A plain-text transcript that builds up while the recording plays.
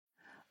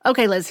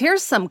Okay, Liz,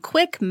 here's some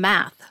quick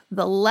math.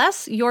 The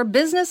less your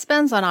business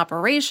spends on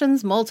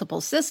operations,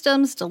 multiple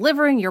systems,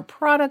 delivering your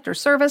product or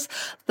service,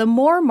 the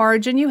more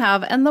margin you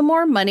have and the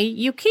more money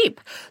you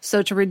keep.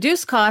 So to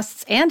reduce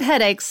costs and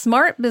headaches,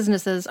 smart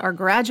businesses are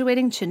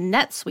graduating to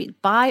NetSuite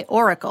by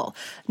Oracle.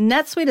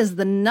 NetSuite is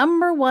the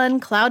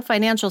 #1 cloud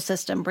financial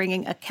system,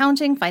 bringing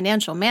accounting,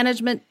 financial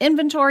management,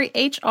 inventory,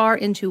 HR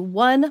into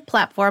one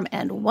platform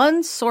and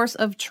one source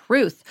of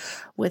truth.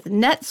 With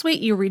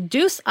NetSuite, you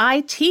reduce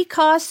IT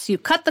costs, you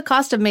cut the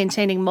cost of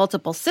maintaining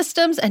multiple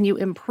systems, and you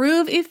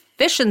improve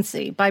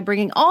efficiency by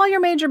bringing all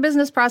your major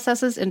business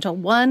processes into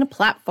one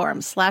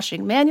platform,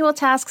 slashing manual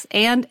tasks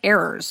and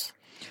errors.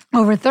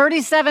 Over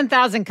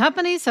 37,000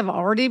 companies have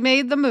already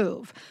made the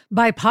move.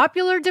 By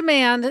popular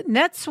demand,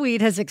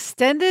 NetSuite has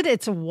extended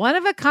its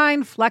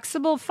one-of-a-kind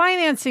flexible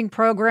financing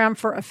program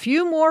for a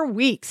few more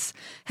weeks.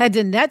 Head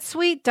to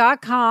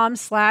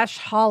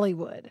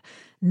netsuite.com/Hollywood.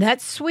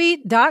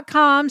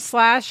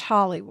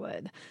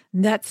 netsuite.com/Hollywood.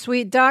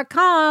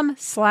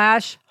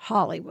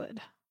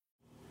 netsuite.com/Hollywood.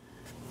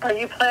 Are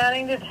you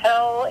planning to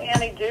tell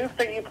Annie Duke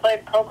that you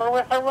played poker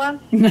with her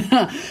once?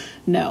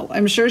 No,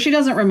 I'm sure she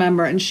doesn't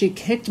remember, and she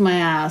kicked my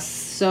ass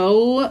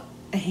so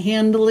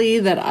handily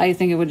that I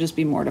think it would just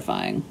be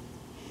mortifying.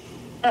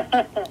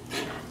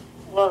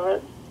 Love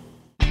it.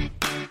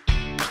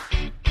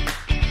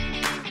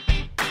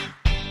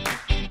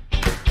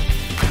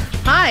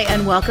 Hi,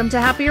 and welcome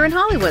to Happier in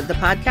Hollywood, the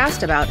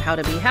podcast about how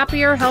to be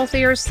happier,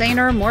 healthier,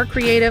 saner, more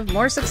creative,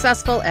 more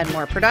successful, and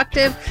more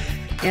productive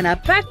in a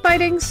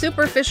backbiting,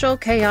 superficial,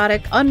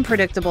 chaotic,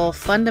 unpredictable,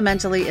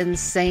 fundamentally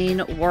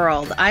insane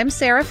world. I'm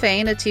Sarah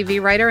Fain, a TV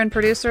writer and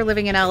producer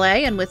living in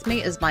LA, and with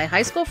me is my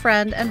high school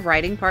friend and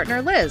writing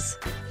partner, Liz.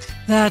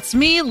 That's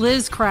me,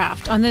 Liz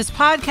Craft. On this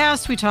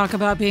podcast, we talk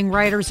about being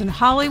writers in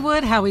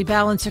Hollywood, how we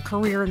balance a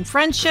career and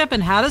friendship,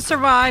 and how to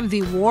survive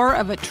the war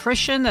of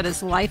attrition that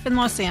is life in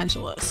Los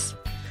Angeles.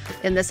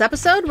 In this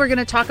episode, we're going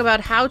to talk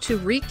about how to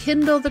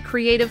rekindle the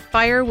creative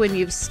fire when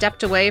you've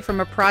stepped away from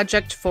a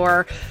project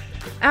for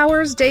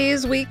hours,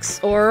 days, weeks,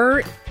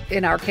 or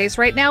in our case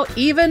right now,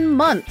 even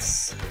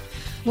months.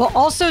 We'll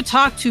also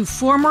talk to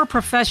former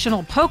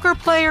professional poker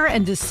player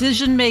and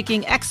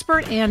decision-making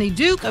expert Annie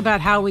Duke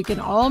about how we can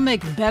all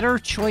make better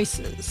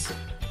choices.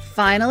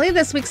 Finally,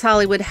 this week's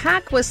Hollywood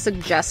hack was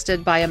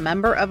suggested by a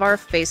member of our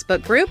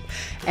Facebook group,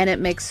 and it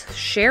makes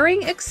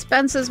sharing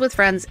expenses with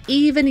friends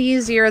even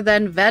easier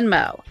than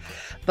Venmo.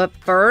 But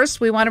first,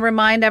 we want to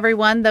remind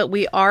everyone that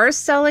we are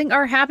selling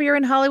our Happier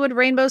in Hollywood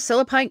Rainbow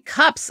Silipint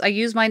cups. I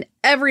use mine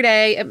every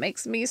day. It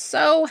makes me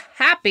so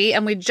happy,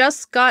 and we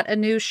just got a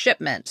new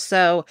shipment.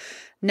 So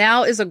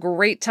now is a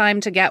great time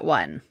to get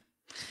one.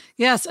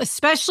 Yes,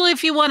 especially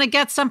if you want to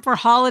get some for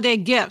holiday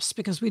gifts,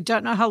 because we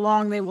don't know how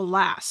long they will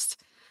last.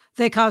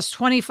 They cost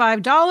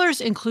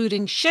 $25,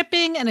 including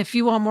shipping. And if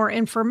you want more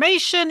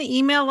information,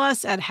 email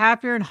us at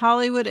happierin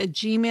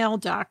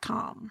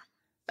hollywood@gmail.com.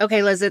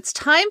 Okay, Liz, it's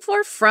time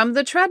for From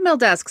the Treadmill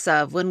Desks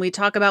of, when we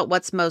talk about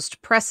what's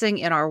most pressing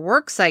in our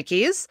work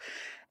psyches.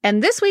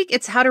 And this week,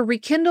 it's how to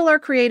rekindle our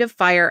creative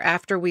fire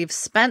after we've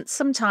spent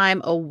some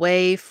time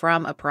away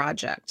from a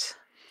project.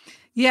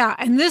 Yeah,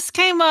 and this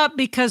came up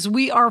because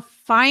we are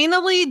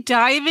finally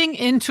diving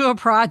into a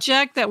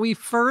project that we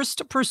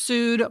first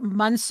pursued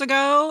months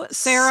ago.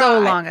 Sarah, so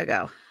long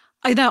ago.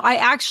 I know. I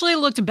actually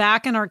looked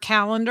back in our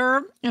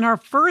calendar, and our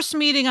first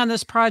meeting on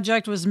this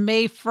project was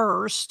May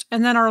 1st.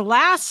 And then our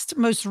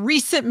most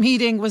recent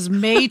meeting was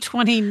May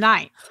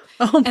 29th.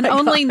 And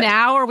only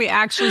now are we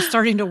actually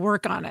starting to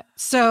work on it.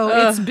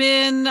 So it's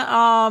been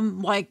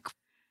like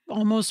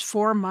almost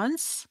 4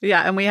 months.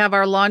 Yeah, and we have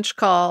our launch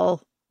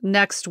call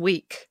next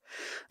week.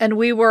 And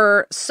we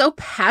were so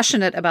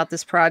passionate about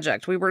this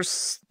project. We were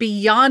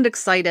beyond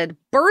excited,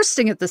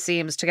 bursting at the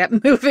seams to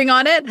get moving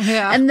on it.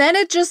 Yeah. And then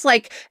it just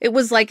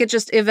it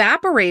just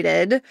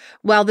evaporated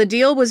while the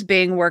deal was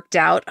being worked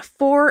out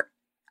for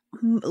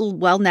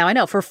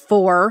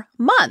 4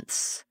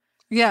 months.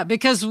 Yeah,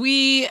 because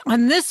we,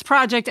 on this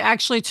project,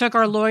 actually took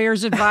our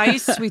lawyer's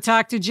advice. We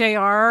talked to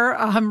JR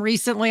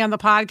recently on the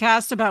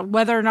podcast about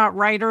whether or not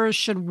writers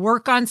should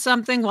work on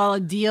something while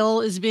a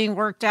deal is being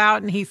worked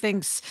out. And he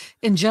thinks,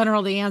 in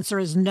general, the answer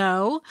is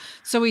no.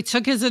 So we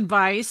took his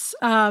advice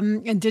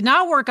and did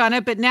not work on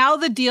it. But now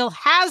the deal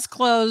has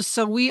closed.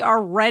 So we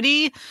are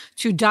ready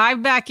to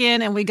dive back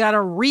in, and we got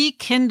to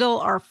rekindle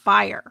our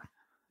fire.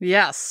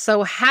 Yes.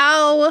 So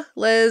how,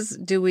 Liz,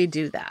 do we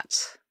do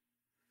that?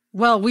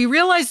 Well, we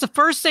realized the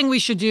first thing we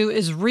should do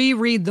is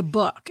reread the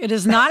book. It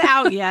is not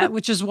out yet,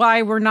 which is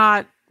why we're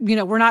not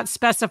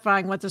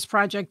specifying what this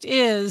project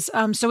is.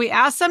 So we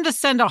asked them to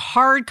send a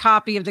hard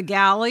copy of the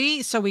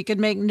galley so we could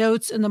make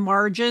notes in the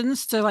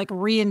margins to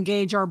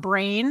re-engage our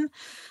brain.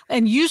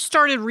 And you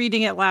started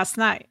reading it last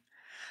night.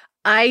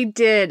 I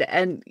did.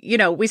 And,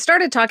 we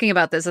started talking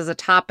about this as a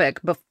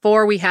topic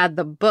before we had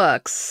the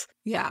books.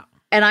 Yeah.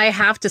 And I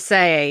have to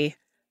say,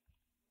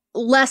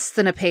 less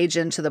than a page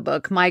into the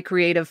book, my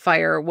creative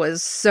fire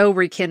was so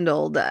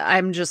rekindled.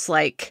 I'm just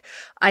I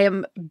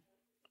am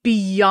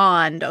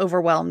beyond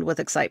overwhelmed with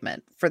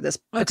excitement for this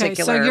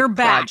particular so you're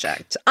back.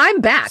 project.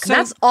 I'm back.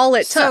 That's all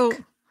it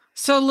took.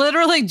 So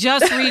literally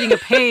just reading a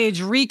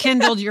page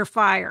rekindled your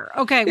fire.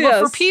 Okay,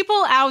 well, for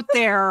people out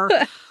there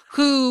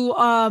who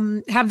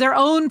have their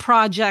own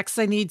projects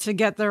they need to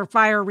get their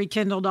fire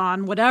rekindled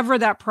on, whatever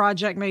that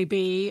project may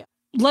be,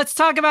 let's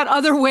talk about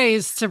other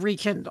ways to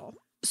rekindle.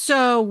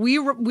 So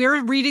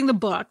we're reading the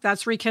book.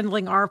 That's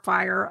rekindling our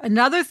fire.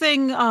 Another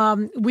thing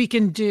we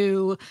can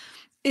do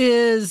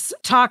is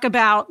talk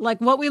about like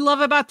what we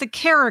love about the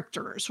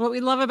characters, what we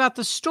love about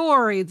the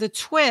story, the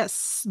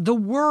twists, the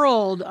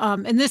world.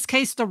 In this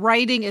case, the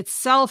writing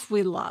itself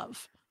we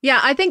love. Yeah,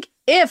 I think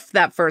if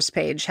that first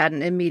page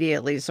hadn't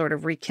immediately sort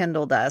of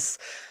rekindled us,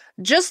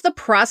 just the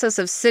process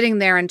of sitting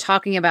there and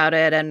talking about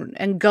it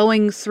and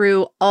going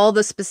through all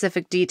the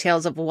specific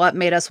details of what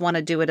made us want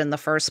to do it in the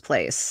first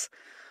place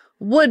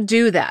would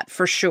do that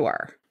for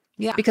sure.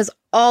 Yeah. Because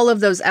all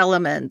of those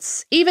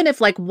elements, even if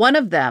like one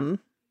of them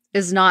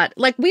is not,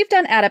 like we've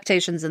done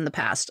adaptations in the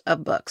past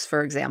of books,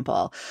 for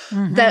example,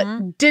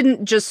 that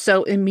didn't just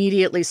so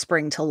immediately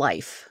spring to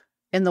life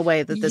in the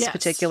way that this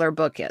particular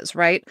book is,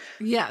 right?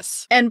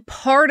 Yes. And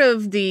part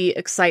of the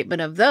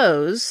excitement of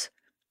those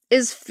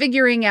is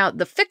figuring out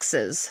the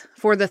fixes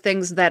for the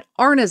things that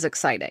aren't as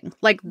exciting.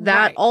 Like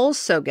that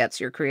also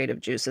gets your creative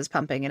juices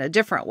pumping in a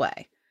different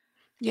way.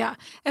 Yeah.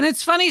 And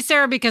it's funny,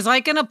 Sarah, because I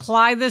can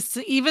apply this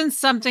to even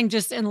something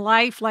just in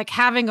life, like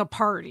having a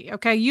party.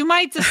 Okay. You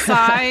might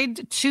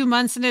decide 2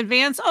 months in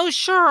advance, oh,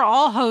 sure,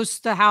 I'll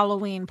host the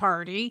Halloween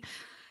party.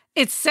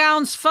 It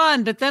sounds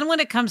fun, but then when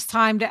it comes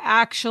time to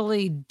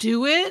actually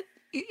do it,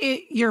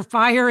 your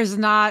fire is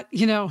not,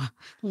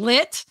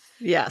 lit.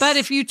 Yes. But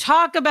if you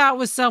talk about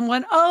with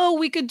someone, oh,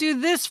 we could do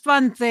this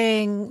fun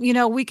thing,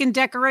 we can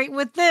decorate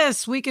with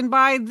this, we can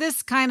buy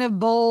this kind of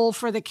bowl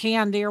for the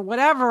candy or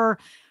whatever,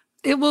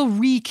 it will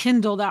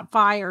rekindle that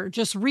fire,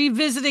 just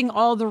revisiting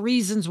all the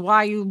reasons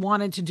why you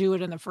wanted to do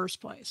it in the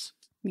first place.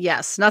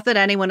 Yes. Not that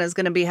anyone is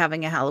going to be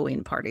having a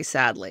Halloween party,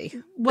 sadly,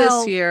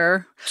 this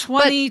year.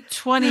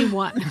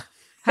 2021. In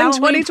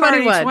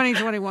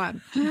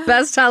 2021.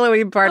 Best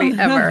Halloween party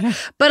ever.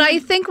 But I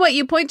think what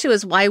you point to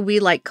is why we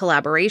like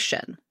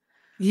collaboration.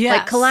 Yes.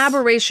 Like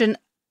collaboration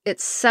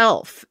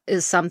itself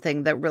is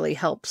something that really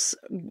helps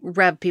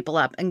rev people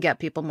up and get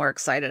people more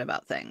excited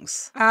about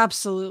things.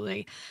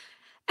 Absolutely.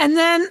 And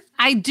then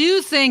I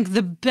do think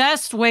the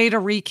best way to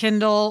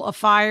rekindle a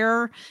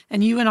fire,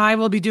 and you and I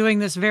will be doing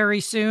this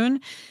very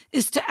soon,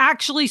 is to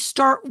actually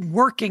start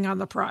working on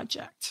the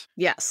project.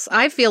 Yes,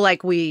 I feel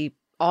like we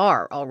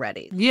are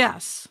already.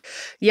 Yes.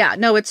 Yeah,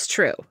 no, it's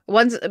true.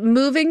 Once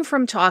moving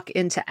from talk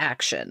into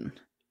action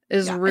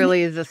is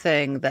really the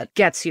thing that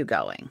gets you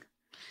going.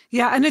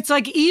 Yeah, and it's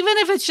like, even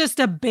if it's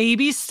just a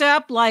baby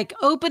step, like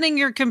opening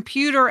your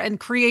computer and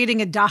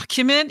creating a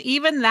document,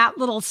 even that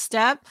little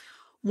step,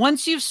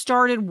 once you've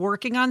started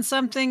working on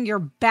something, you're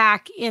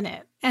back in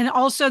it. And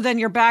also then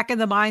you're back in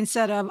the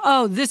mindset of,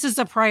 oh, this is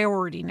a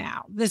priority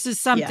now. This is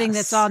something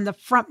that's on the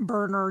front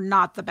burner,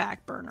 not the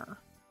back burner.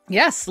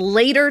 Yes,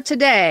 later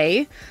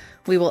today,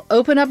 we will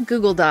open up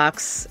Google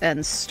Docs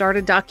and start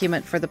a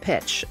document for the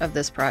pitch of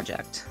this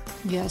project.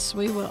 Yes,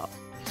 we will.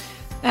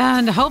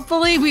 And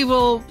hopefully we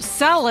will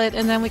sell it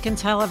and then we can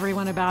tell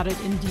everyone about it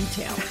in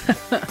detail.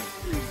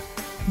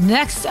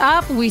 Next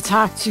up, we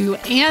talk to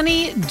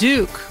Annie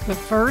Duke, but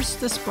first,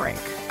 this break.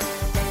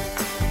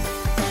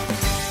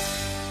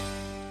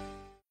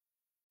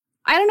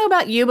 I don't know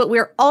about you, but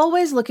we're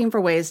always looking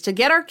for ways to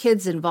get our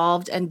kids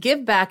involved and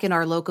give back in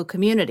our local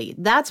community.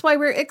 That's why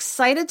we're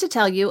excited to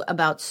tell you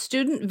about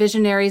Student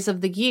Visionaries of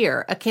the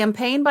Year, a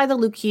campaign by the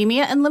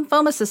Leukemia and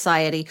Lymphoma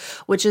Society,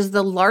 which is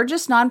the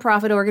largest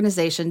nonprofit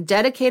organization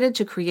dedicated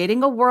to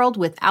creating a world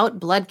without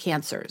blood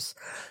cancers.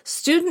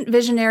 Student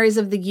Visionaries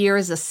of the Year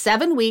is a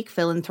 7-week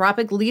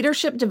philanthropic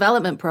leadership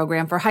development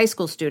program for high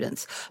school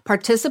students.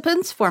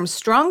 Participants form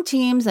strong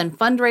teams and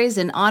fundraise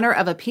in honor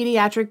of a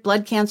pediatric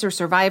blood cancer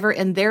survivor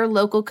in their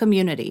local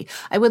community.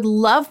 I would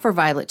love for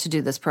Violet to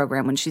do this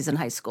program when she's in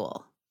high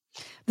school.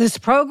 This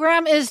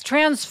program is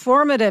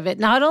transformative. It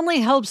not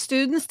only helps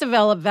students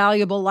develop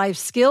valuable life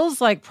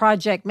skills like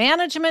project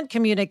management,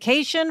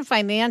 communication,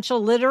 financial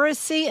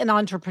literacy, and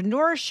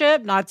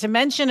entrepreneurship, not to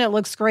mention it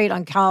looks great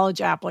on college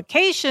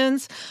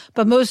applications,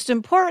 but most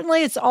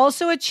importantly, it's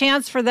also a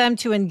chance for them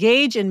to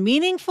engage in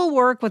meaningful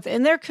work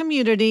within their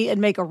community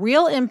and make a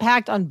real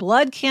impact on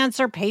blood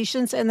cancer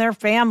patients and their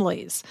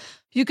families.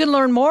 You can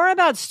learn more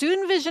about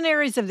Student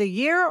Visionaries of the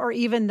Year or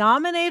even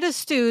nominate a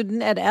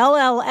student at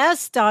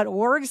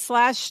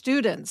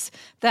lls.org/students.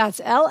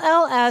 That's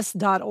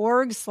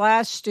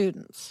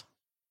lls.org/students.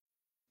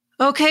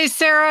 Okay,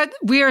 Sarah,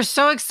 we are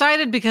so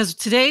excited because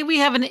today we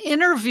have an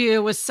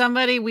interview with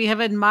somebody we have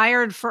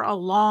admired for a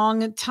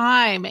long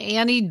time,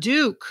 Annie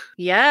Duke.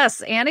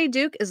 Yes, Annie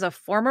Duke is a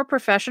former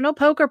professional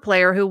poker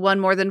player who won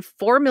more than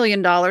 $4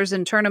 million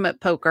in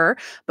tournament poker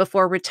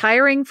before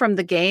retiring from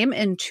the game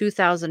in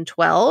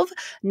 2012.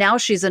 Now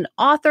she's an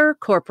author,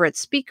 corporate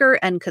speaker,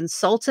 and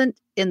consultant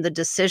in the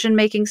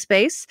decision-making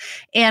space.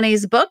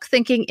 Annie's book,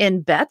 Thinking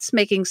in Bets,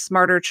 Making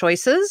Smarter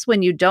Choices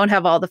When You Don't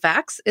Have All the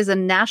Facts, is a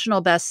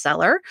national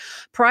bestseller.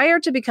 Prior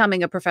to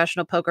becoming a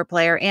professional poker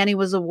player, Annie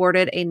was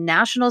awarded a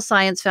National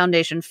Science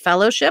Foundation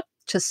Fellowship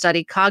to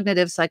study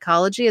cognitive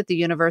psychology at the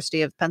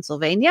University of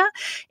Pennsylvania.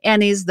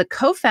 Annie's the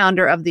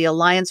co-founder of the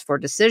Alliance for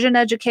Decision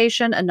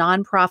Education, a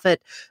nonprofit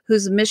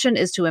whose mission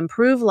is to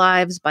improve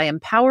lives by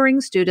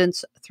empowering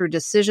students through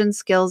decision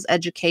skills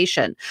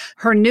education.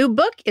 Her new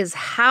book is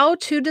How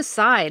to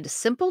Decide: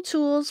 Simple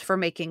Tools for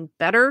Making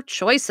Better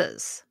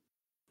Choices.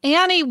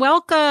 Annie,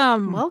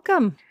 welcome.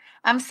 Welcome.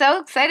 I'm so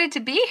excited to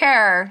be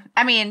here.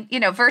 I mean,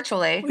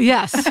 virtually.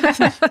 Yes.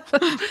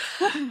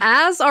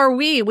 As are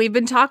we. We've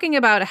been talking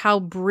about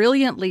how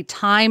brilliantly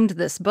timed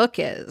this book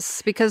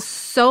is because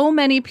so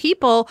many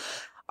people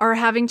are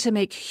having to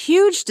make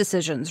huge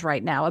decisions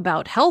right now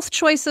about health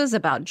choices,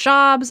 about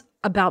jobs,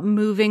 about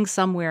moving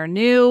somewhere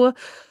new.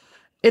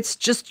 It's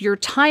just your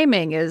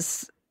timing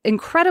is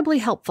incredibly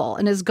helpful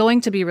and is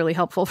going to be really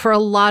helpful for a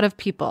lot of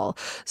people.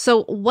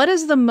 So what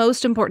is the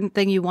most important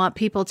thing you want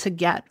people to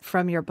get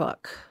from your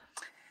book?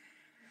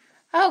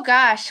 Oh,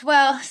 gosh.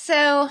 Well,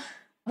 so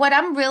what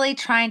I'm really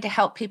trying to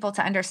help people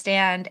to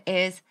understand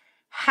is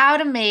how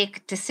to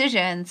make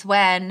decisions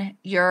when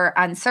you're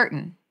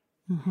uncertain,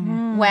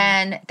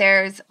 when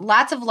there's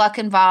lots of luck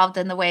involved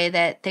in the way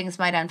that things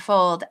might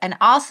unfold, and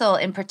also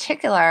in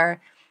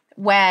particular,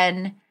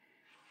 when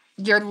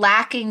you're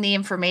lacking the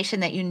information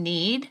that you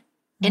need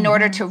in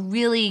order to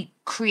really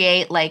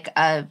create like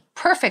a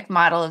perfect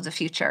model of the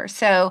future.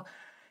 So,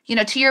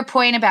 to your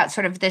point about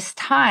sort of this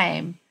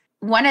time,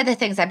 one of the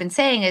things I've been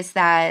saying is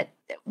that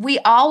we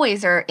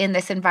always are in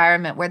this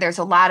environment where there's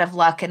a lot of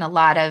luck and a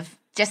lot of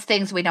just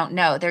things we don't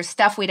know. There's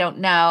stuff we don't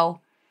know,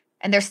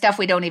 and there's stuff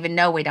we don't even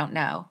know we don't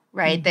know,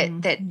 right?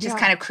 That just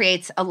kind of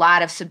creates a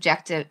lot of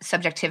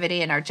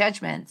subjectivity in our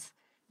judgments.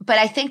 But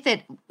I think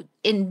that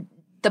in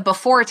the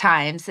before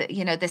times,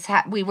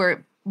 we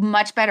were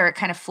much better at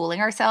kind of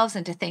fooling ourselves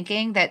into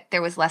thinking that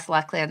there was less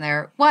luck than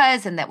there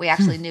was, and that we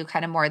actually knew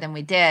kind of more than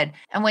we did.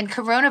 And when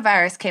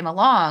coronavirus came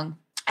along,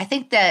 I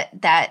think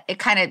that it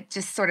kind of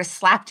just sort of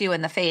slapped you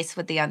in the face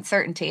with the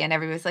uncertainty, and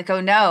everybody was like,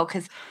 oh no,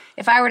 because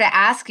if I were to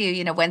ask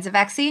you, when's the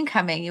vaccine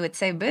coming? You would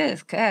say, what's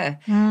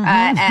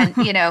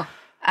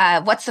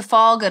the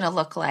fall going to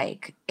look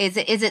like? Is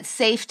it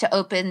safe to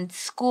open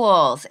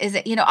schools? Is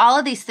it, all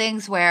of these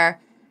things where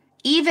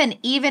even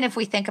if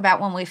we think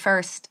about when we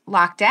first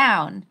locked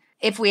down,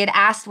 if we had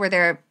asked were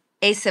there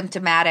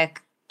asymptomatic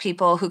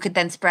people who could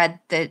then spread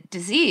the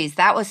disease,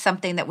 that was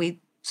something that we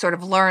sort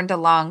of learned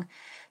along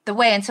the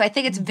way. And so I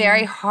think it's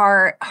very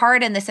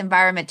hard in this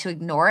environment to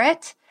ignore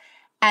it.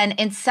 And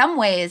in some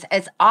ways,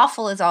 as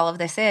awful as all of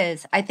this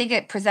is, I think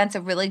it presents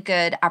a really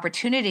good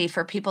opportunity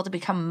for people to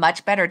become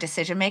much better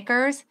decision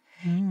makers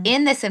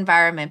in this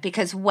environment.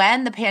 Because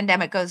when the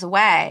pandemic goes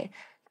away,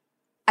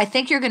 I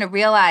think you're going to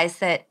realize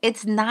that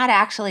it's not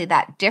actually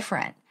that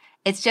different.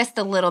 It's just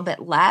a little bit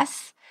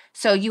less.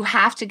 So you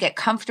have to get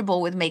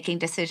comfortable with making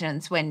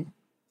decisions when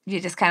you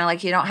just kind of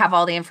like, you don't have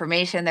all the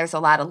information. There's a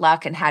lot of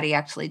luck. And how do you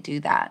actually do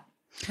that?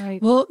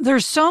 Right. Well,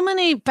 there's so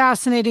many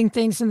fascinating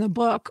things in the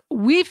book.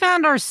 We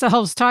found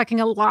ourselves talking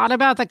a lot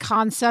about the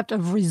concept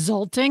of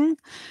resulting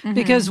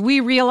because we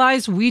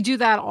realize we do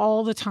that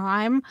all the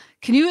time.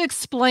 Can you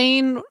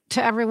explain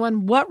to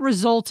everyone what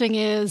resulting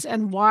is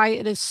and why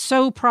it is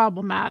so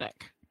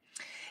problematic?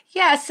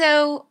 Yeah,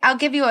 so I'll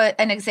give you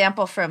an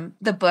example from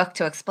the book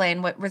to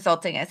explain what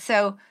resulting is.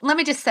 So let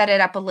me just set it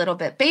up a little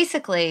bit.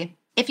 Basically,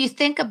 if you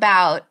think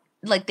about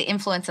like the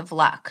influence of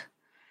luck,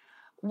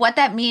 what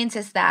that means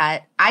is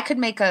that I could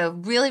make a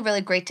really,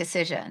 really great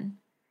decision,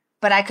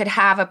 but I could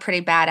have a pretty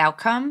bad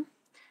outcome.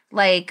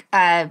 Like,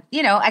 I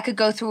could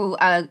go through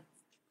a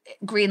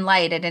green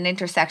light at an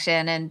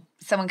intersection and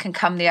someone can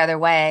come the other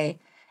way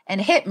and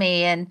hit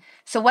me. And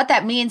so what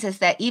that means is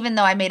that even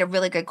though I made a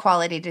really good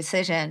quality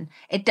decision,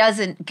 it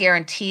doesn't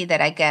guarantee that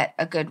I get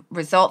a good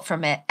result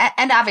from it.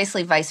 And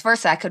obviously vice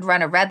versa. I could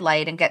run a red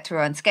light and get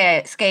through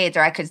unscathed,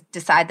 or I could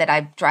decide that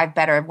I drive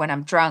better when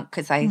I'm drunk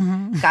because I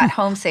got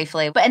home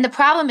safely. And the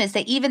problem is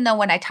that even though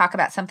when I talk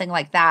about something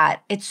like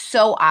that, it's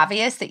so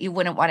obvious that you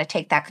wouldn't want to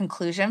take that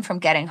conclusion from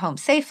getting home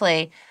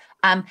safely,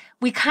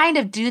 we kind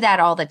of do that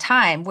all the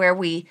time where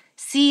we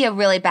see a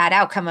really bad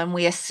outcome and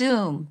we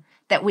assume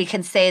that we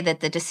can say that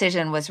the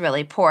decision was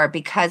really poor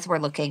because we're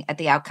looking at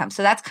the outcome.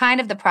 So that's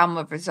kind of the problem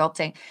of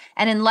resulting.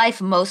 And in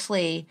life,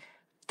 mostly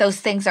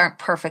those things aren't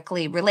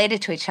perfectly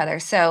related to each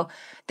other. So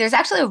there's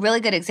actually a really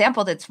good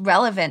example that's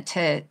relevant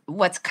to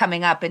what's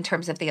coming up in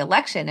terms of the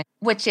election,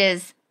 which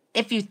is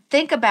if you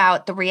think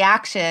about the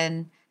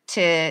reaction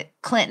to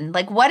Clinton,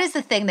 like what is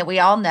the thing that we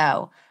all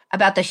know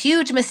about the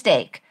huge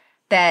mistake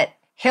that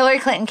Hillary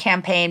Clinton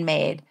campaign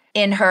made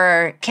in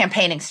her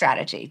campaigning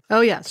strategy? Oh,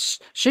 yes.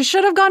 She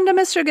should have gone to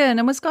Michigan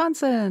and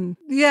Wisconsin.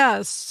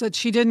 Yes, that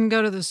she didn't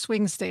go to the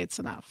swing states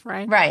enough,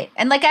 right? Right.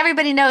 And like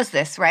everybody knows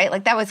this, right?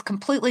 Like that was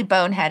completely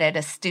boneheaded,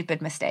 a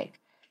stupid mistake.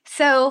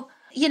 So,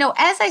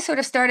 as I sort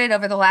of started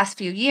over the last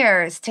few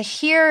years to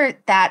hear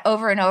that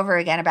over and over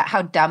again about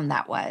how dumb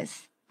that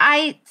was,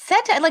 I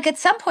said to, like, at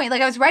some point,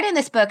 like I was writing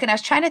this book and I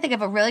was trying to think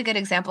of a really good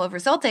example of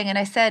resulting. And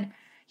I said,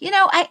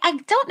 I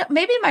don't know,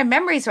 maybe my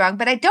memory's wrong,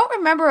 but I don't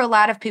remember a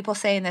lot of people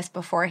saying this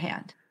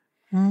beforehand.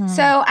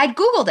 So I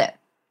Googled it.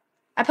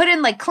 I put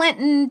in like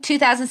Clinton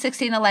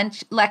 2016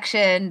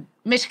 election,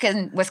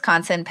 Michigan,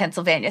 Wisconsin,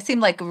 Pennsylvania. It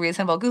seemed like a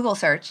reasonable Google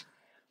search.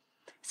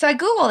 So I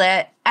Googled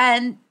it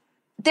and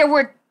there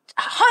were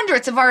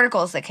hundreds of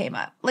articles that came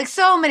up, like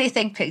so many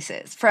think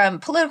pieces from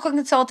political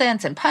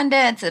consultants and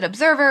pundits and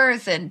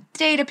observers and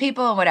data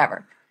people and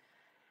whatever.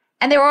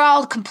 And they were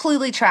all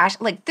completely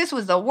trashed. Like, this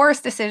was the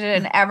worst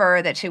decision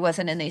ever that she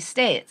wasn't in these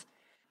states.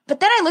 But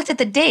then I looked at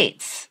the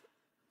dates.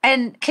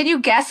 And can you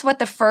guess what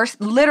the first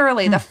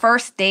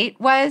date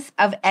was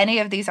of any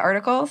of these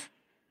articles?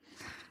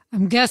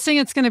 I'm guessing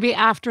it's going to be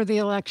after the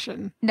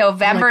election.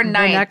 November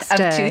 9th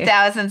of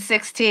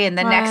 2016,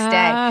 the next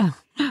day.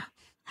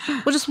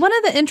 Well, just one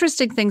of the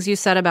interesting things you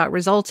said about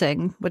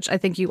resulting, which I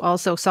think you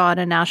also saw on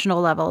a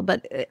national level,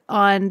 but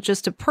on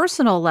just a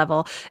personal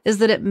level, is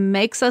that it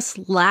makes us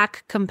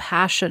lack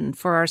compassion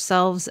for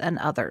ourselves and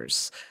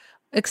others.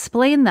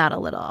 Explain that a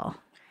little.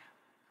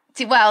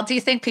 Do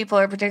you think people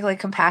are particularly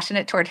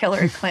compassionate toward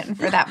Hillary Clinton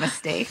for that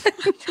mistake?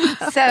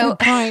 So, good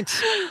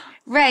point.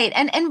 Right.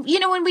 And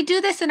when we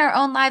do this in our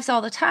own lives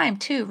all the time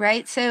too,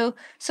 right? So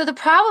the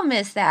problem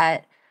is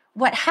that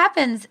what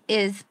happens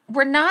is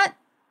we're not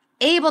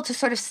able to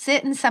sort of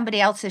sit in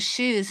somebody else's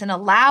shoes and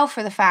allow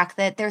for the fact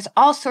that there's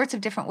all sorts of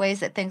different ways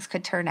that things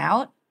could turn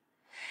out.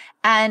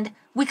 And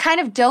we kind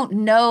of don't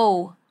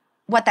know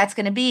what that's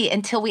going to be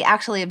until we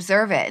actually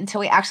observe it, until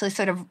we actually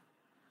sort of,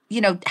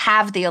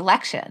 have the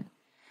election.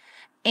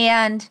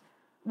 And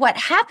what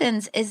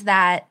happens is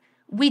that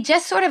we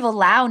just sort of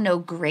allow no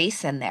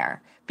grace in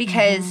there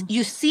because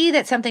you see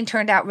that something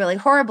turned out really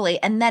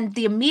horribly. And then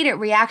the immediate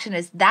reaction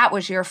is that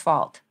was your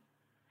fault.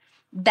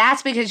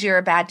 That's because you're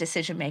a bad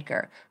decision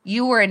maker.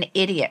 You were an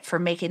idiot for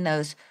making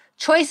those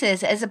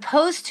choices, as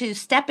opposed to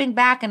stepping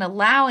back and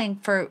allowing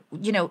for,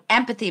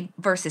 empathy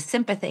versus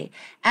sympathy.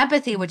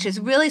 Empathy, which is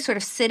really sort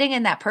of sitting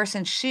in that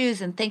person's shoes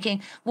and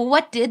thinking, well,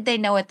 what did they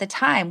know at the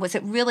time? Was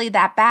it really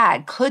that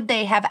bad? Could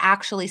they have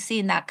actually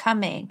seen that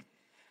coming?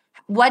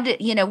 What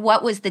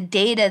was the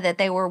data that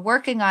they were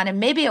working on? And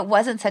maybe it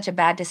wasn't such a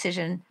bad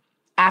decision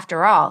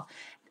after all,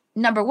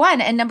 number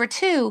one. And number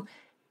two,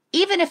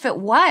 even if it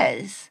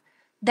was,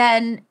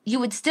 then you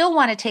would still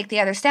want to take the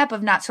other step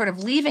of not sort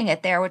of leaving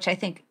it there, which I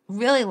think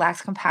really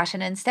lacks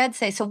compassion, and instead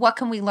say, so what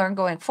can we learn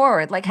going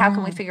forward? Like, how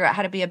can we figure out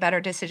how to be a better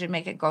decision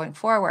maker going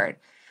forward?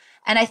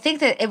 And I think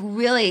that it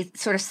really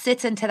sort of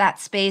sits into that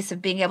space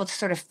of being able to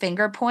sort of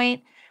finger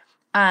point.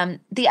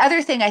 The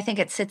other thing I think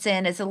it sits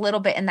in is a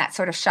little bit in that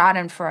sort of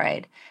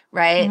Schadenfreude,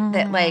 right?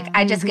 That like,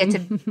 I just get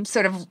to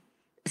sort of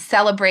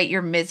celebrate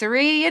your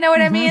misery, you know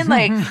what I mean?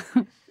 Like,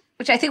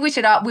 which I think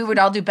we would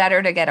all do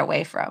better to get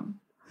away from.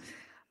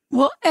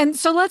 Well, and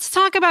so let's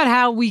talk about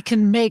how we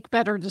can make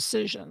better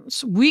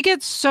decisions. We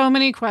get so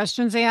many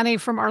questions, Annie,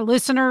 from our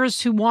listeners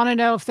who want to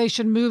know if they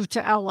should move to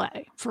LA,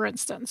 for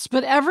instance.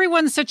 But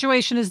everyone's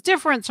situation is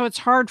different, so it's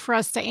hard for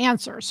us to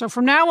answer. So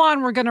from now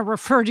on, we're going to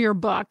refer to your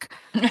book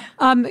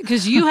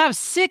because you have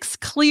 6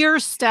 clear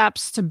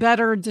steps to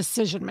better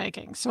decision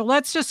making. So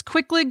let's just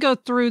quickly go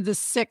through the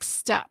 6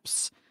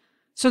 steps.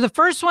 So the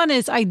first one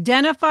is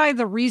identify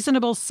the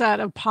reasonable set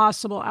of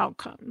possible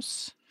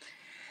outcomes.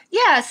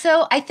 Yeah,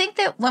 so I think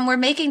that when we're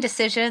making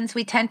decisions,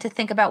 we tend to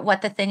think about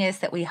what the thing is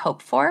that we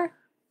hope for.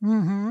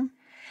 And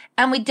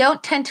we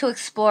don't tend to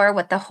explore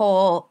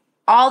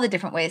all the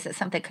different ways that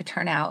something could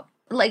turn out.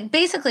 Like,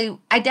 basically,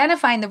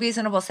 identifying the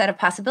reasonable set of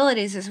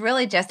possibilities is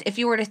really just, if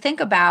you were to think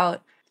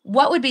about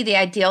what would be the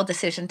ideal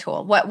decision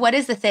tool, what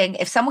is the thing,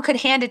 if someone could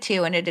hand it to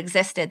you and it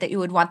existed, that you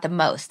would want the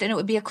most, and it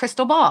would be a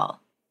crystal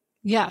ball.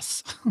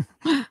 Yes.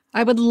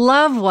 I would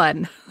love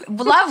one.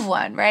 Love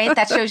one, right?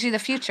 That shows you the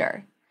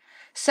future.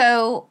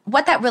 So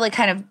what that really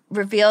kind of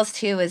reveals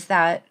to you is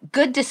that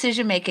good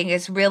decision-making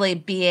is really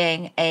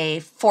being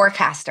a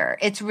forecaster.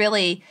 It's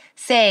really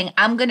saying,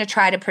 I'm going to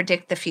try to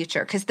predict the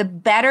future, because the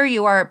better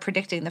you are at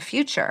predicting the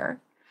future,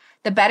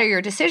 the better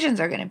your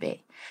decisions are going to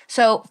be.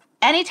 So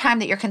anytime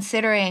that you're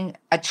considering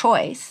a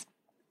choice,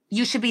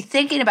 you should be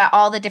thinking about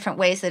all the different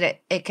ways that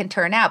it can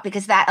turn out,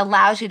 because that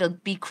allows you to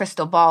be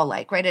crystal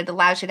ball-like, right? It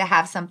allows you to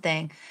have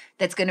something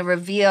that's going to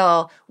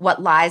reveal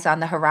what lies on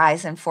the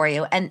horizon for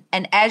you. And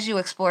as you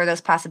explore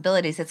those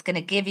possibilities, it's going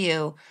to give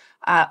you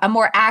a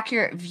more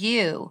accurate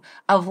view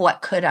of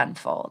what could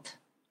unfold.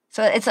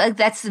 So it's like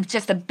that's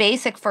just a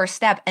basic first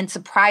step. And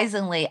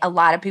surprisingly, a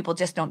lot of people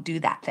just don't do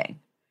that thing.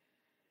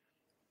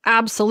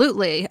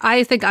 Absolutely.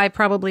 I think I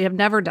probably have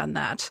never done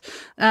that.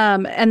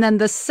 And then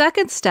the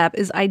second step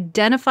is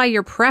identify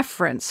your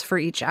preference for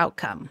each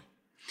outcome.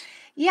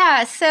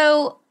 Yeah.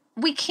 So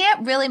we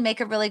can't really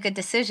make a really good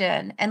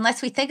decision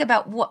unless we think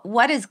about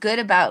what is good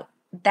about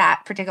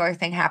that particular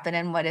thing happen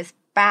and what is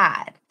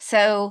bad.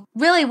 So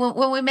really,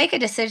 when we make a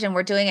decision,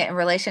 we're doing it in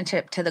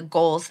relationship to the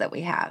goals that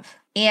we have.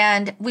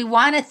 And we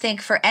want to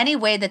think, for any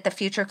way that the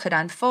future could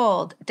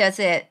unfold, does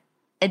it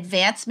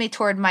advance me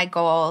toward my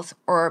goals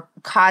or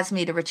cause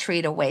me to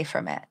retreat away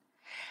from it?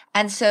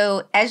 And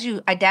so as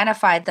you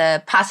identify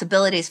the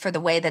possibilities for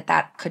the way that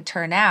that could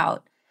turn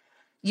out,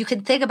 you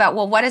can think about,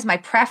 well, what is my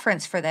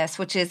preference for this,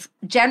 which is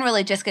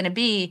generally just going to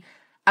be,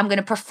 I'm going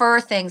to prefer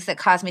things that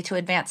cause me to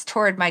advance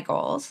toward my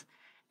goals.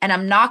 And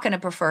I'm not going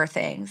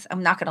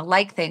to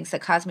like things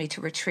that cause me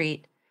to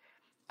retreat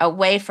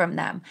away from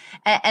them.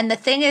 And the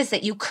thing is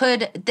that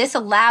this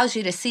allows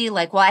you to see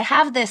like, well, I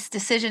have this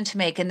decision to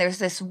make and there's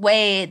this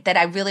way that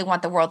I really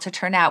want the world to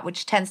turn out,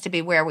 which tends to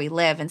be where we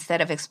live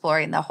instead of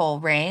exploring the whole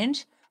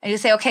range. And you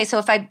say, okay, so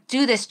if I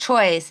do this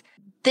choice,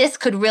 this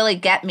could really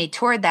get me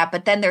toward that.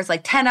 But then there's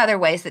like 10 other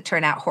ways that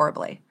turn out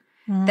horribly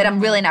that I'm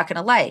really not going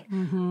to like.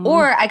 Mm-hmm.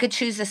 Or I could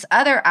choose this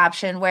other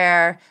option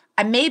where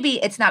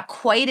maybe it's not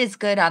quite as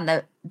good on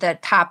the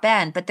top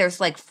end, but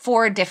there's like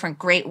 4 different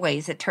great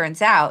ways it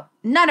turns out,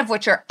 none of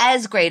which are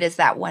as great as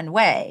that one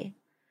way,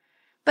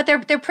 but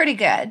they're pretty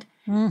good.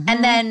 Mm-hmm.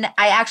 And then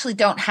I actually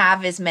don't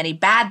have as many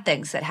bad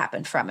things that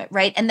happen from it,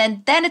 right? And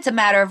then it's a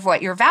matter of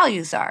what your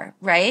values are,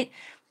 right?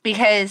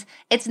 Because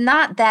it's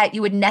not that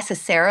you would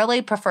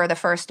necessarily prefer the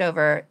first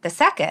over the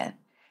second.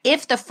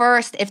 If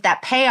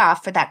that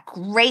payoff for that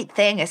great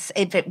thing if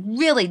it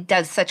really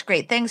does such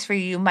great things for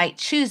you, you might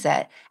choose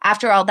it.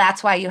 After all,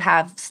 that's why you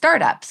have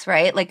startups,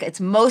 right? Like it's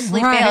mostly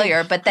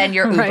failure, but then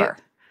you're Uber. Right.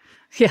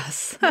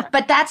 Yes.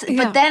 But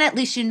then at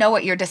least you know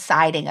what you're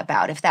deciding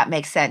about, if that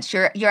makes sense.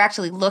 You're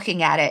actually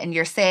looking at it and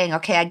you're saying,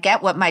 okay, I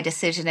get what my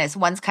decision is.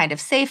 One's kind of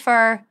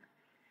safer.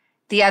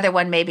 The other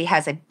one maybe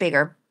has a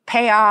bigger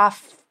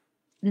payoff.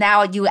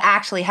 Now you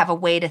actually have a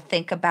way to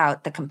think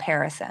about the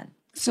comparison.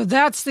 So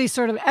that's the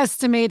sort of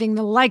estimating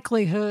the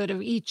likelihood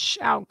of each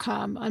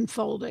outcome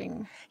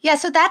unfolding. Yeah,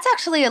 so that's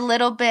actually a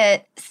little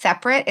bit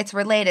separate. It's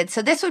related.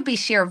 So this would be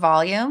sheer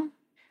volume,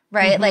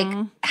 right? Mm-hmm.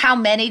 Like how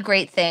many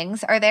great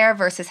things are there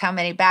versus how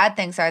many bad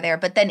things are there.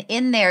 But then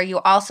in there, you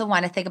also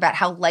want to think about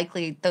how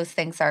likely those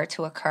things are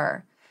to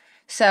occur.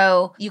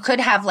 So you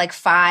could have like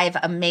 5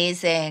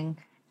 amazing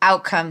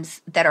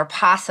outcomes that are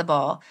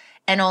possible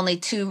and only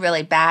 2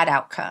 really bad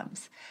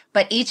outcomes.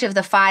 But each of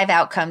the 5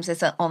 outcomes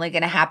is only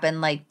going to happen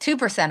like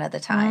 2% of the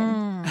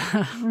time.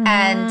 Mm-hmm.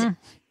 And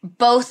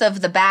both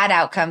of the bad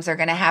outcomes are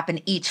going to happen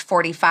each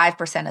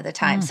 45% of the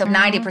time. Mm-hmm. So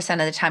 90%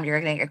 of the time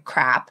you're going to get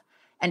crap.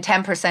 And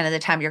 10% of the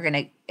time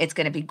it's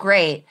going to be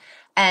great.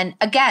 And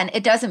again,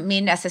 it doesn't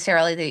mean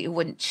necessarily that you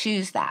wouldn't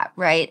choose that,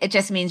 right? It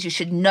just means you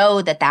should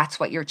know that that's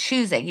what you're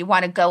choosing. You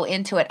want to go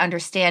into it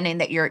understanding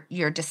that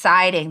you're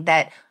deciding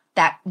that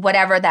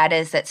whatever that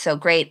is that's so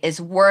great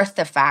is worth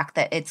the fact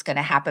that it's going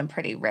to happen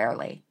pretty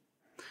rarely.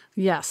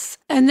 Yes.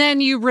 And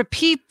then you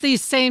repeat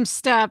these same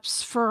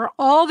steps for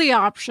all the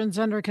options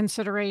under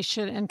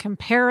consideration and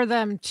compare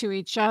them to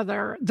each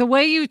other. The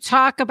way you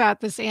talk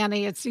about this,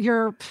 Annie, it's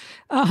your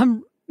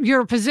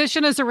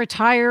position as a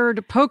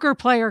retired poker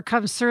player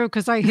comes through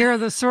because I hear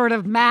the sort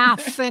of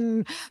math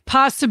and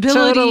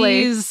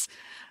possibilities. Totally.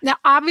 Now,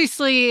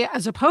 obviously,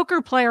 as a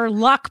poker player,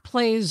 luck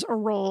plays a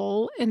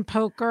role in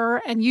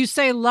poker, and you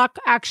say luck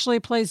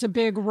actually plays a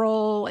big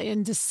role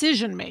in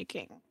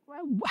decision-making.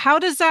 How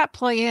does that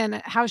play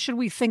in? How should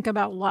we think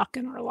about luck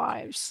in our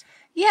lives?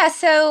 Yeah,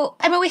 so,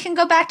 we can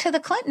go back to the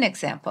Clinton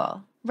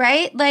example,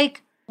 right?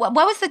 Like, what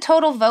was the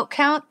total vote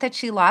count that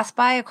she lost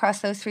by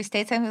across those 3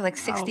 states? I think it was like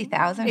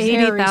 60,000.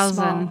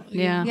 80,000,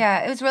 yeah.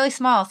 Yeah, it was really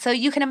small. So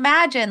you can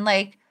imagine,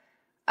 like,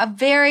 a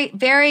very,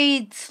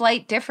 very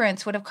slight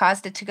difference would have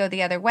caused it to go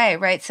the other way,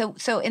 right?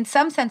 So in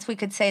some sense, we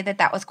could say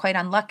that was quite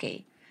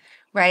unlucky,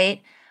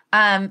 right?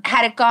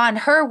 Had it gone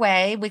her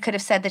way, we could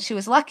have said that she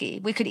was lucky.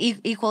 We could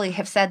equally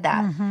have said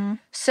that. Mm-hmm.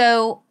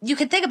 So you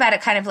could think about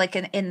it kind of like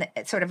in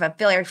sort of a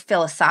very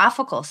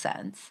philosophical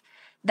sense,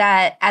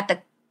 that at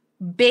the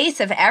base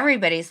of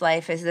everybody's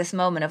life is this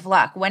moment of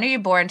luck. When are you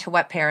born to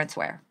what parents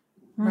were?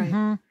 Right.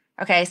 Mm-hmm.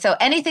 Okay, so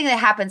anything that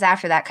happens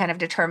after that kind of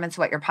determines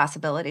what your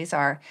possibilities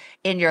are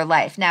in your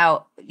life.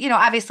 Now,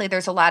 obviously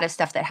there's a lot of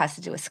stuff that has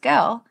to do with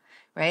skill,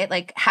 right?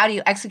 Like how do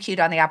you execute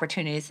on the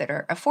opportunities that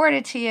are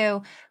afforded to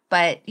you?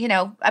 But,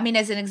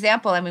 as an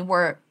example, I'm a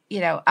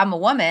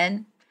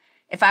woman.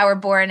 If I were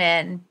born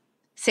in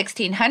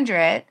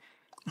 1600,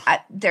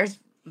 there's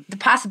the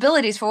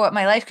possibilities for what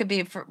my life could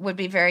be would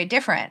be very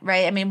different,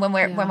 right? When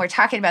we're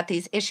talking about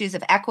these issues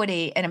of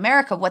equity in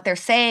America, what they're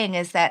saying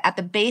is that at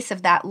the base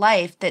of that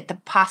life, that the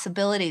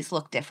possibilities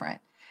look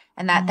different.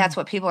 And that's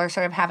what people are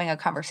sort of having a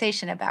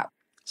conversation about.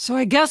 So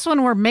I guess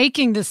when we're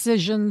making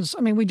decisions,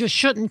 we just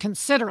shouldn't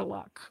consider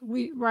luck.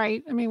 We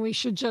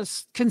should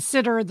just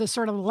consider the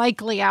sort of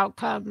likely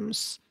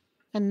outcomes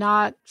and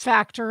not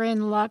factor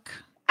in luck.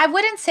 I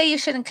wouldn't say you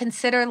shouldn't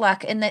consider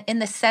luck in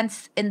the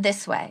sense in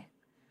this way.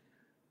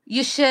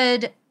 You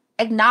should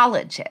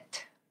acknowledge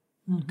it.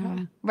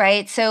 Okay.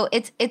 Right? So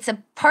it's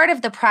a part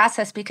of the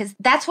process because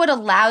that's what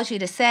allows you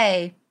to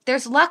say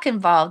there's luck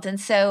involved. And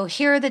so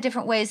here are the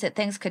different ways that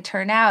things could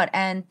turn out,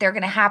 and they're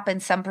going to happen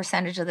some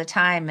percentage of the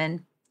time.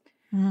 And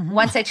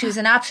once I choose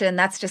an option,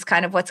 that's just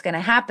kind of what's going to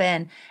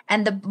happen.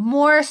 And the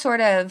more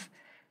sort of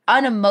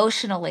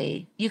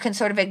unemotionally you can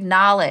sort of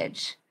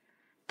acknowledge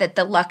that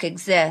the luck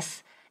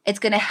exists, It's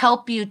going to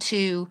help you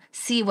to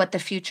see what the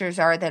futures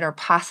are that are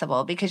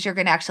possible because you're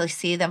going to actually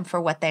see them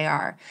for what they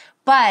are.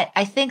 But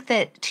I think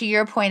that to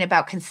your point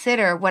about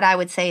consider, what I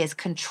would say is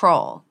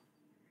control.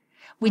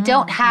 We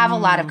don't have a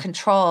lot of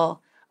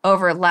control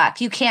over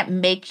luck. You can't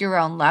make your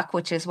own luck,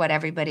 which is what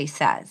everybody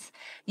says.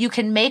 You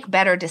can make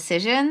better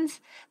decisions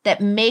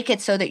that make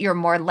it so that you're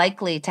more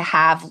likely to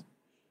have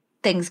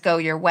things go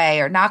your way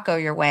or not go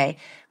your way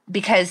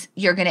because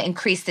you're going to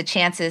increase the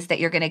chances that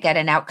you're going to get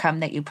an outcome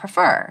that you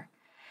prefer.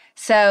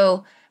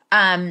 So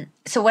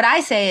what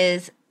I say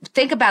is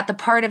think about the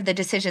part of the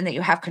decision that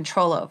you have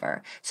control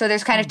over. So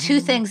there's kind of two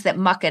things that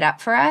muck it up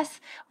for us.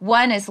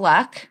 One is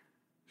luck,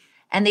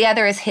 and the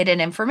other is hidden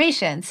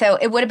information. So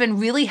it would have been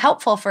really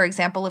helpful, for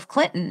example, if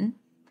Clinton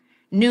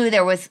knew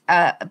there was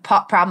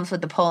problems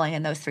with the polling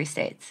in those 3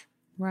 states.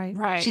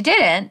 Right. She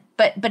didn't,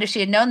 but if she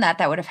had known that,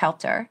 that would have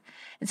helped her.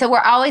 And so we're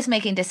always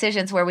making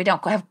decisions where we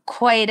don't have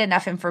quite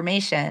enough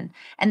information.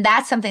 And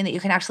that's something that you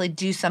can actually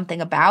do something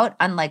about,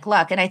 unlike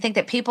luck. And I think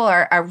that people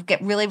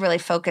get really, really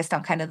focused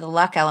on kind of the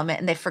luck element,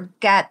 and they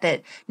forget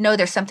that, no,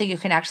 there's something you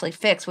can actually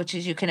fix, which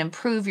is you can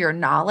improve your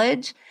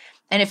knowledge.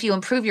 And if you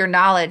improve your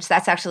knowledge,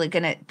 that's actually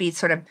going to be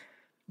sort of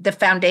the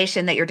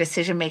foundation that your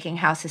decision-making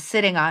house is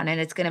sitting on. And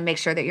it's going to make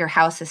sure that your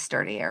house is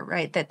sturdier,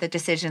 right? That the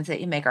decisions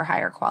that you make are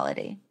higher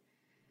quality.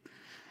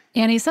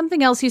 Annie,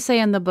 something else you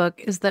say in the book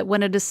is that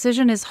when a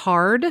decision is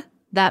hard,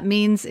 that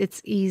means it's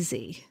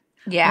easy.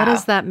 Yeah. What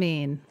does that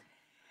mean?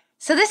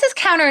 So this is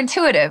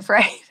counterintuitive,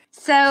 right?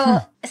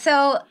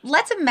 So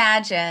let's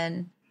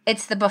imagine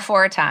it's the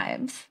before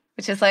times,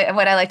 which is like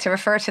what I like to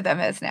refer to them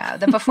as now,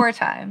 the before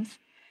times.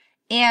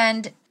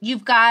 And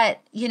you've got,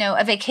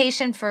 a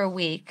vacation for a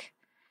week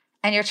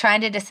and you're trying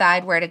to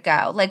decide where to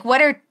go. Like,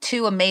 what are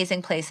 2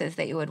 amazing places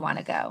that you would want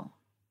to go?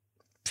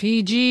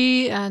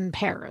 Fiji and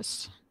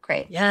Paris.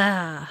 Great.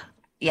 Yeah,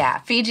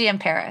 Fiji and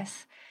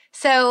Paris.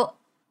 So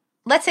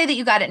let's say that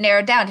you got it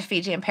narrowed down to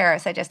Fiji and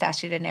Paris. I just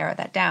asked you to narrow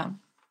that down.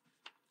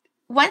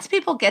 Once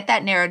people get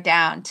that narrowed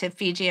down to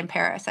Fiji and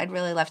Paris, I'd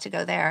really love to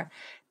go there,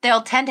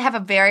 they'll tend to have a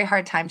very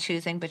hard time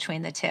choosing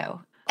between the 2.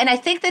 And I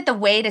think that the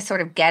way to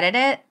sort of get at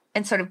it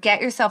and sort of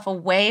get yourself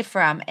away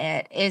from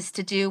it is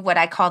to do what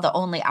I call the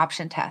only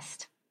option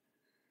test.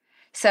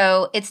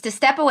 So it's to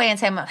step away and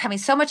say, I'm having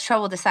so much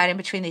trouble deciding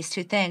between these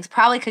 2 things,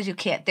 probably because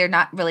they're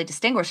not really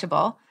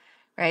distinguishable,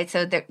 right?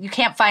 So you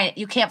can't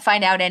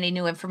find out any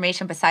new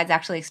information besides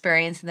actually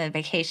experiencing the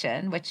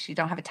vacation, which you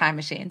don't have a time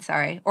machine,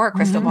 sorry, or a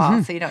crystal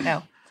ball, so you don't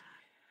know.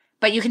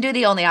 But you can do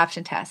the only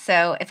option test.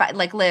 So if I,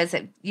 like Liz,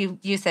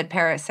 you said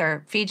Paris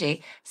or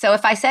Fiji. So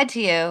if I said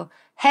to you,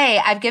 hey,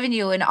 I've given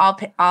you an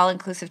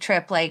all-inclusive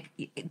trip, like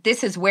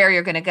this is where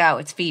you're going to go,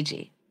 it's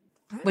Fiji.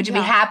 Would you be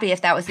happy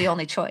if that was the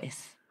only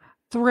choice?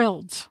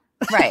 Thrilled.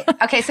 Right.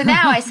 Okay, so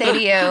now I say to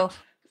you,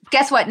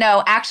 guess what?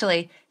 No,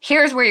 actually,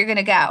 here's where you're going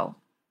to go.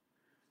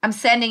 I'm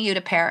sending you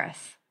to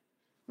Paris.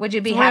 Would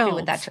you be happy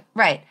with that?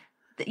 Right.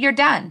 You're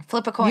done.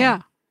 Flip a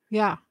coin.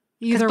 Yeah.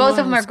 Because both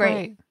of them are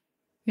great.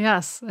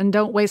 Yes, and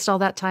don't waste all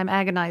that time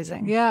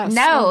agonizing. Yes.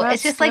 No,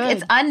 it's just like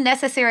it's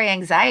unnecessary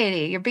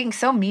anxiety. You're being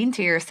so mean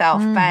to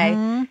yourself and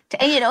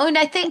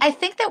I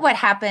think that what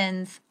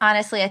happens,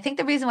 honestly, I think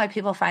the reason why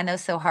people find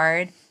those so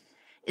hard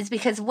is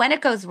because when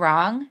it goes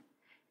wrong,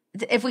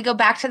 if we go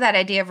back to that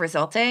idea of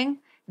resulting,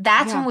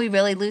 that's when we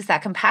really lose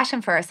that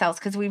compassion for ourselves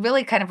because we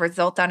really kind of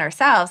result on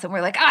ourselves and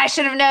we're like, I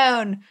should have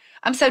known.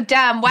 I'm so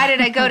dumb. Why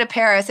did I go to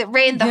Paris? It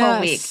rained the whole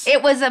week.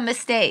 It was a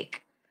mistake.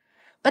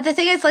 But the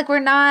thing is, like, we're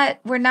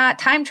not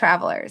time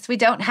travelers. We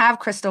don't have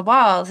crystal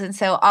balls. And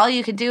so all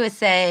you can do is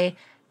say,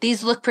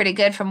 these look pretty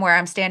good from where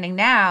I'm standing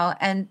now.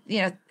 And,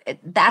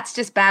 that's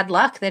just bad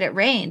luck that it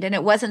rained and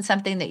it wasn't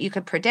something that you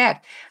could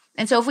predict.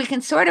 And so if we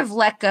can sort of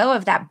let go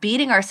of that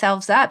beating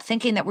ourselves up,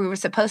 thinking that we were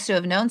supposed to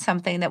have known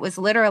something that was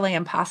literally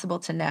impossible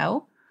to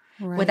know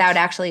without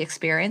actually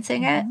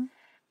experiencing it,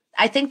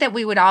 I think that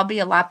we would all be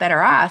a lot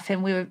better off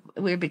and we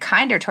would be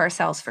kinder to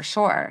ourselves for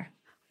sure.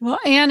 Well,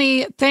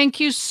 Annie, thank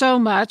you so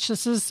much.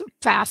 This is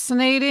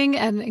fascinating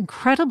and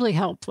incredibly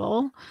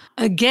helpful.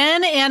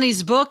 Again,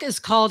 Annie's book is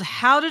called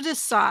How to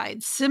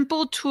Decide: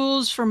 Simple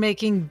Tools for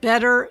Making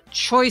Better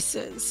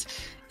Choices.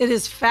 It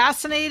is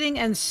fascinating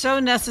and so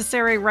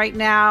necessary right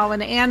now.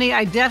 And Annie,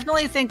 I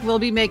definitely think we'll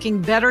be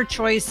making better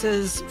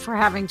choices for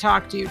having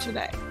talked to you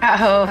today.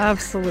 Oh,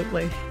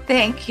 absolutely.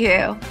 Thank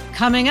you.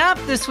 Coming up,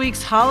 this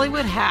week's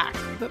Hollywood Hack.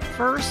 But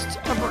first,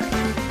 a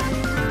break.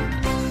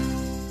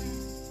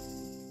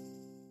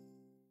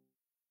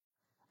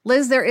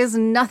 Liz, there is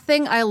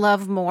nothing I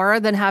love more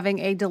than having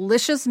a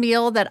delicious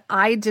meal that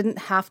I didn't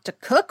have to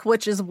cook,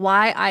 which is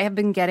why I have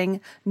been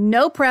getting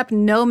no prep,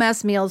 no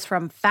mess meals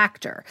from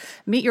Factor.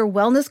 Meet your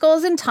wellness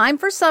goals in time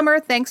for summer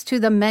thanks to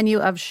the menu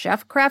of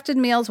chef-crafted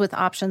meals with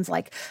options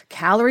like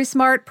Calorie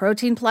Smart,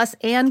 Protein Plus,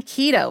 and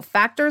Keto.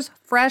 Factor's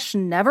fresh,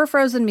 never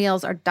frozen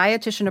meals are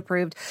dietitian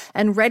approved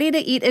and ready to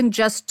eat in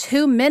just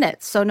 2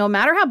 minutes. So no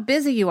matter how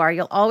busy you are,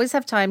 you'll always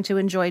have time to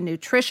enjoy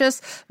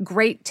nutritious,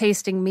 great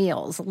tasting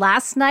meals.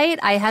 Last night,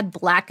 I had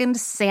blackened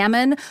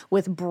salmon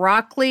with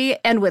broccoli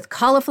and with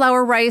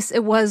cauliflower rice.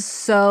 It was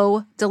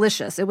so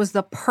delicious. It was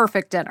the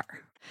perfect dinner.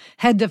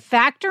 Head to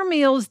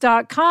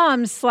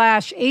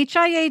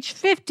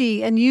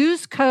factormeals.com/HIH50 and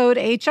use code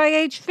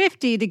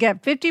HIH50 to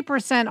get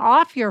 50%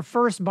 off your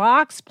first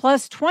box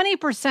plus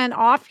 20%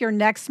 off your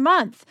next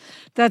month.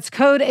 That's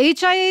code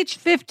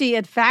HIH50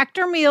 at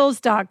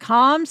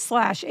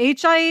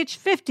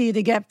factormeals.com/HIH50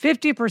 to get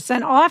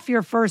 50% off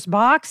your first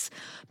box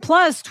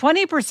plus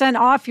 20%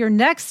 off your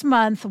next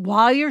month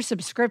while your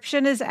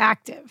subscription is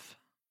active.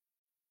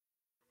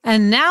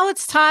 And now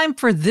it's time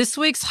for this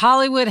week's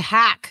Hollywood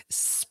hack,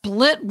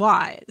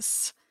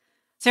 Splitwise.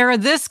 Sarah,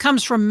 this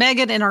comes from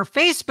Megan in our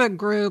Facebook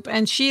group,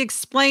 and she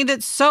explained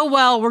it so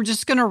well, we're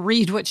just going to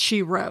read what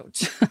she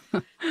wrote.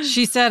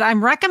 She said,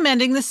 I'm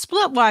recommending the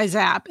Splitwise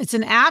app. It's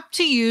an app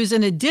to use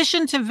in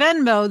addition to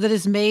Venmo that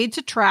is made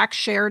to track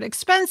shared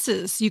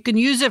expenses. You can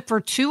use it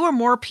for 2 or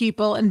more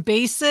people and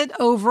base it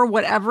over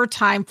whatever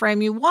time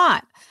frame you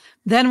want.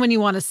 Then when you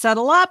want to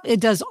settle up,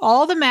 it does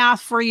all the math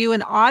for you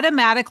and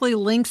automatically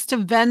links to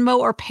Venmo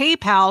or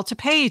PayPal to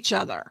pay each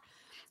other.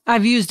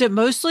 I've used it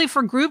mostly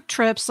for group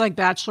trips like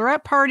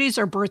bachelorette parties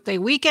or birthday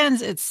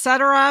weekends,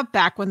 etc.,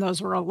 back when those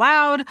were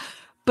allowed.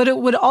 But it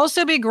would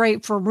also be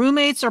great for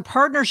roommates or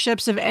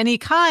partnerships of any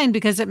kind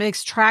because it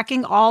makes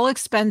tracking all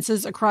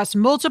expenses across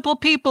multiple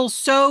people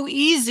so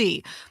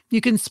easy.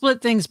 You can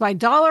split things by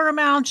dollar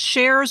amounts,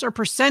 shares, or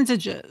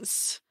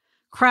percentages.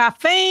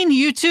 Craft Fane,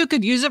 you too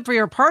could use it for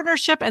your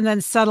partnership and then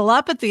settle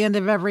up at the end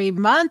of every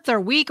month or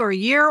week or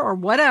year or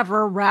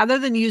whatever, rather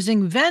than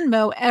using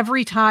Venmo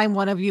every time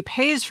one of you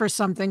pays for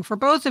something for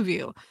both of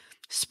you.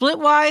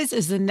 Splitwise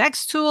is the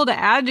next tool to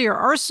add to your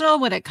arsenal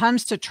when it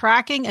comes to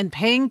tracking and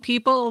paying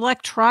people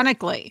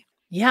electronically.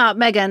 Yeah,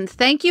 Megan,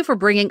 thank you for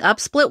bringing up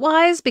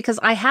Splitwise because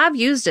I have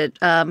used it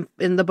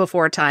in the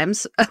before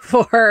times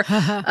for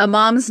a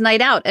mom's night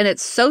out. And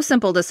it's so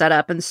simple to set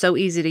up and so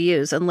easy to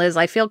use. And Liz,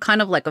 I feel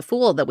kind of like a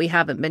fool that we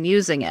haven't been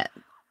using it.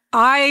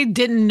 I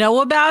didn't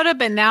know about it,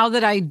 but now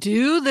that I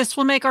do, this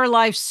will make our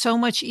life so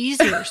much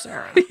easier,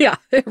 Sarah. Yeah,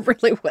 it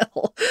really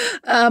will.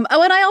 And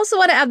I also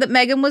want to add that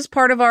Megan was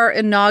part of our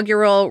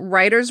inaugural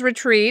writers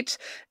retreat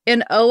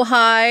in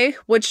Ojai,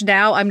 which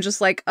now I'm just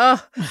like,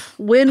 oh,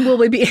 when will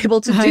we be able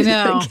to do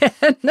that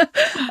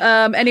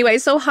again? Anyway,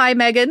 so hi,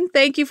 Megan.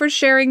 Thank you for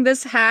sharing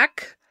this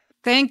hack.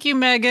 Thank you,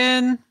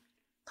 Megan.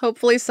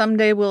 Hopefully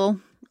someday we'll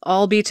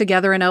all be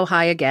together in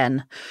Ojai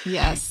again.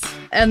 Yes.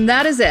 And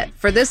that is it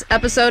for this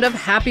episode of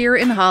Happier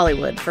in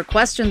Hollywood. For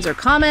questions or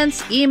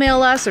comments,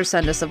 email us or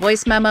send us a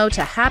voice memo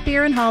to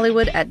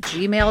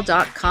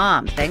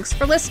happierin.hollywood@gmail.com. Thanks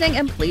for listening,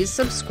 and please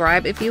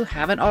subscribe if you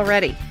haven't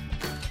already.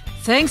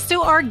 Thanks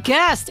to our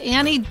guest,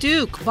 Annie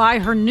Duke, by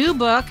her new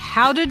book,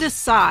 How to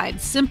Decide,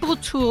 Simple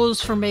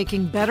Tools for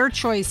Making Better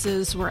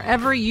Choices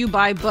Wherever You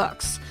Buy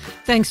Books.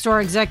 Thanks to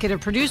our executive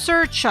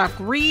producer, Chuck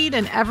Reed,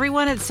 and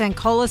everyone at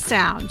Sankola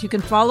Sound. You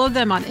can follow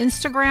them on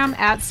Instagram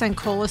at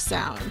Sankola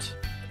Sound.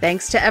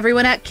 Thanks to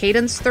everyone at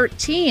Cadence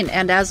 13.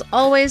 And as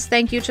always,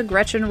 thank you to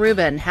Gretchen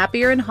Rubin.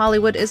 Happier in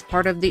Hollywood is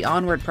part of the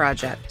Onward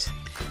Project.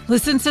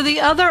 Listen to the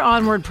other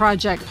Onward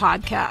Project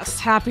podcasts,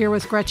 Happier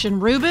with Gretchen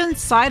Rubin,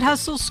 Side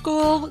Hustle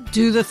School,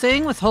 Do the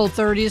Thing with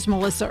Whole30's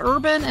Melissa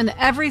Urban, and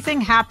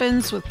Everything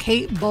Happens with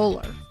Kate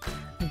Bowler.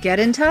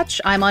 Get in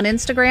touch. I'm on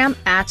Instagram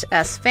at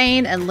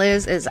 @sfane, and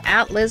Liz is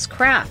at Liz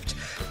Craft.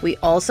 We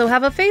also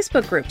have a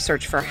Facebook group.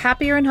 Search for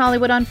Happier in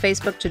Hollywood on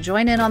Facebook to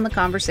join in on the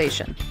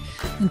conversation.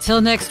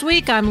 Until next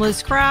week, I'm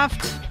Liz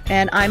Craft.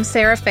 And I'm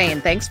Sarah Fane.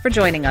 Thanks for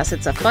joining us.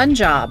 It's a fun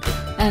job.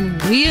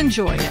 And we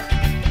enjoy it.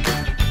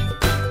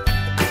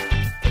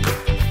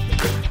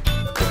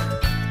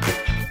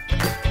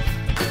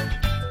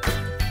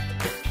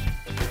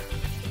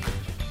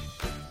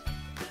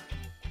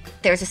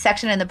 There's a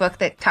section in the book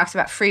that talks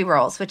about free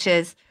rolls, which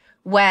is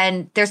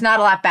when there's not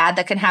a lot bad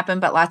that can happen,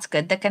 but lots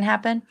good that can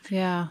happen.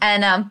 Yeah.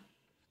 And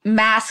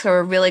masks are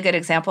a really good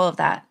example of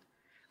that.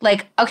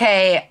 Like,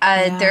 okay,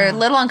 they're a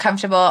little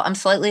uncomfortable. I'm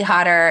slightly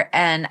hotter,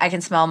 and I can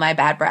smell my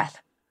bad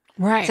breath.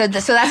 Right. So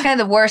that's kind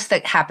of the worst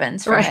that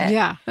happens from it.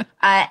 Yeah.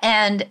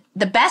 And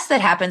the best that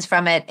happens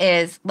from it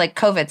is like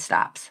COVID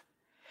stops.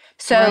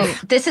 So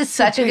this is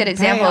such a good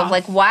example of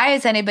like, why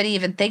is anybody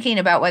even thinking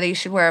about whether you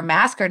should wear a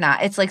mask or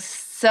not? It's like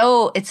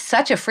it's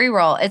such a free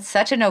roll. It's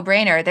such a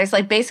no-brainer. There's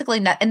like basically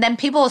not, and then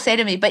people will say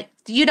to me, but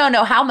you don't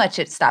know how much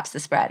it stops the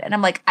spread. And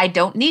I'm like, I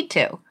don't need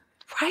to.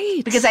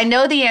 Right. Because I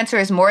know the answer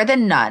is more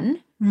than none.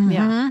 Mm-hmm.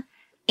 Yeah.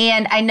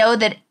 And I know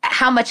that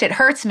how much it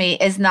hurts me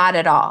is not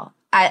at all.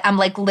 I'm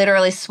like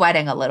literally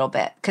sweating a little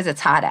bit because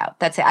it's hot out.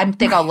 That's it. I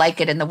think I'll like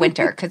it in the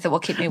winter because it will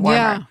keep me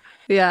warmer.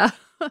 Yeah.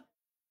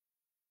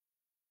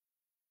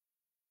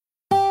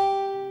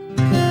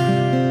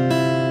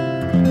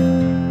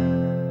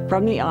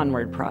 From the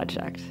Onward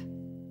Project.